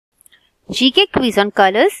GK quiz on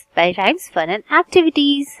colors by rhymes, fun and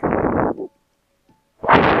activities.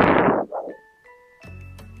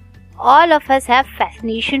 All of us have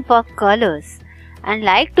fascination for colors and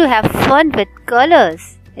like to have fun with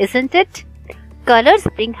colors, isn't it? Colors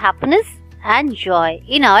bring happiness and joy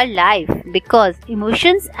in our life because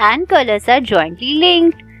emotions and colors are jointly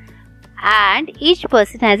linked and each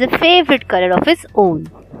person has a favorite color of his own.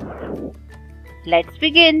 Let's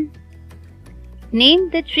begin. Name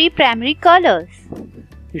the three primary colors: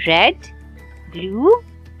 red, blue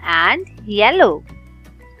and yellow.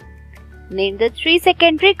 Name the three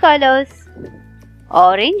secondary colors: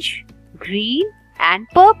 orange, green and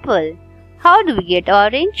purple. How do we get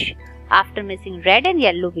orange? After mixing red and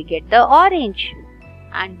yellow we get the orange.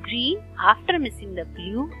 And green, after mixing the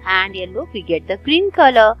blue and yellow we get the green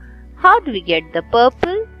color. How do we get the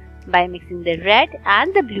purple? By mixing the red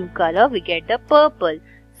and the blue color we get the purple.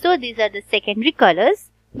 So these are the secondary colors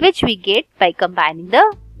which we get by combining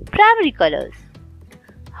the primary colors.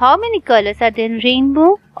 How many colors are there in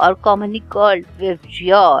rainbow, or commonly called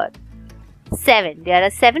vivjor? 7. There are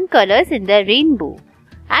 7 colors in the rainbow.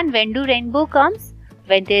 And when do rainbow comes?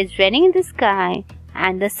 When there is raining in the sky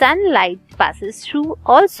and the sunlight passes through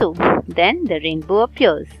also, then the rainbow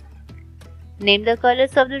appears. Name the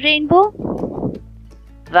colors of the rainbow: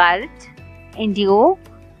 violet, indigo,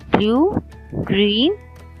 blue, green,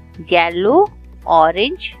 yellow,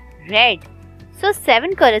 orange, red. So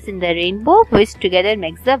 7 colors in the rainbow which together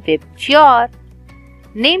makes the vivjor.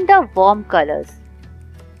 Name the warm colors.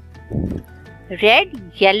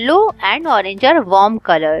 Red, yellow and orange are warm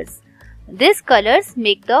colors. These colors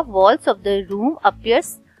make the walls of the room appear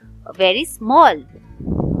very small.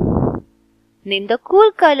 Name the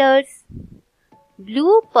cool colors.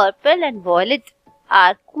 Blue, purple and violet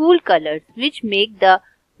are cool colors which make the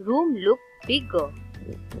room look bigger.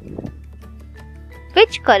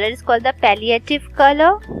 Which color is called the palliative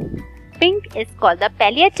color? Pink is called the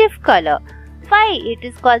palliative color. Why it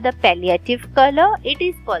is called the palliative color? It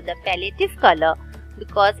is called the palliative color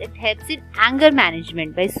because it helps in anger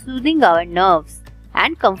management by soothing our nerves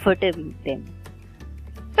and comforting them.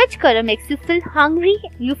 Which color makes you feel hungry?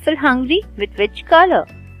 You feel hungry with which color?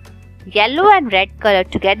 Yellow and red color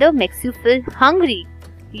together makes you feel hungry.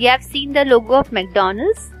 You have seen the logo of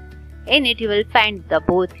McDonald's? In it you will find the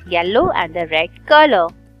both yellow and the red color.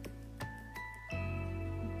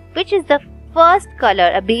 Which is the first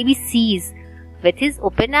color a baby sees with his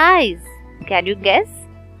open eyes? Can you guess?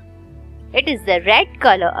 It is the red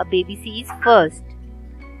color a baby sees first.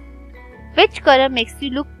 Which color makes you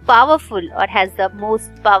look powerful or has the most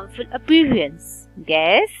powerful appearance?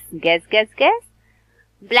 Guess.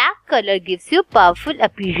 Black color gives you powerful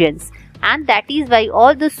appearance, and that is why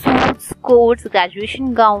all the suits, coats,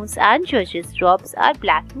 graduation gowns and churches robes are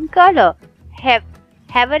black in color. Have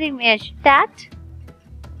you imagined that?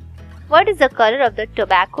 What is the color of the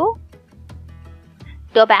tobacco?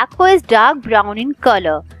 Tobacco is dark brown in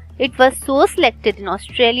color. It was so selected in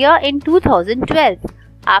Australia in 2012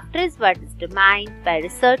 after it was determined by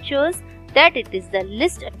researchers that it is the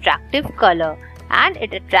least attractive color and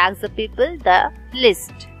it attracts the people the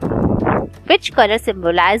least. Which color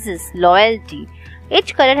symbolizes loyalty?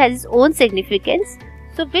 Each color has its own significance.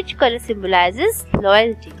 So which color symbolizes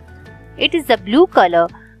loyalty? It is the blue color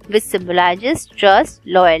which symbolizes trust,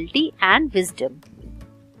 loyalty and wisdom.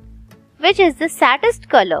 Which is the saddest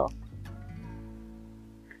color?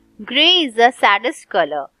 Grey is the saddest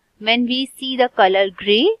color. When we see the color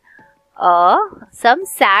grey, some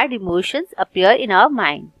sad emotions appear in our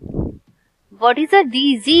mind. What is a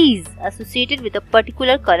disease associated with a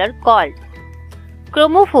particular color called?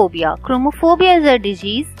 Chromophobia. Chromophobia is a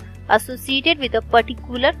disease associated with a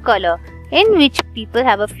particular color in which people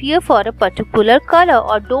have a fear for a particular color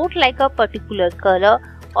or don't like a particular color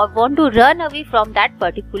or want to run away from that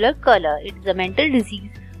particular color. It is a mental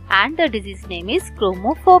disease and the disease name is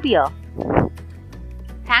chromophobia.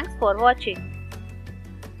 Thanks for watching.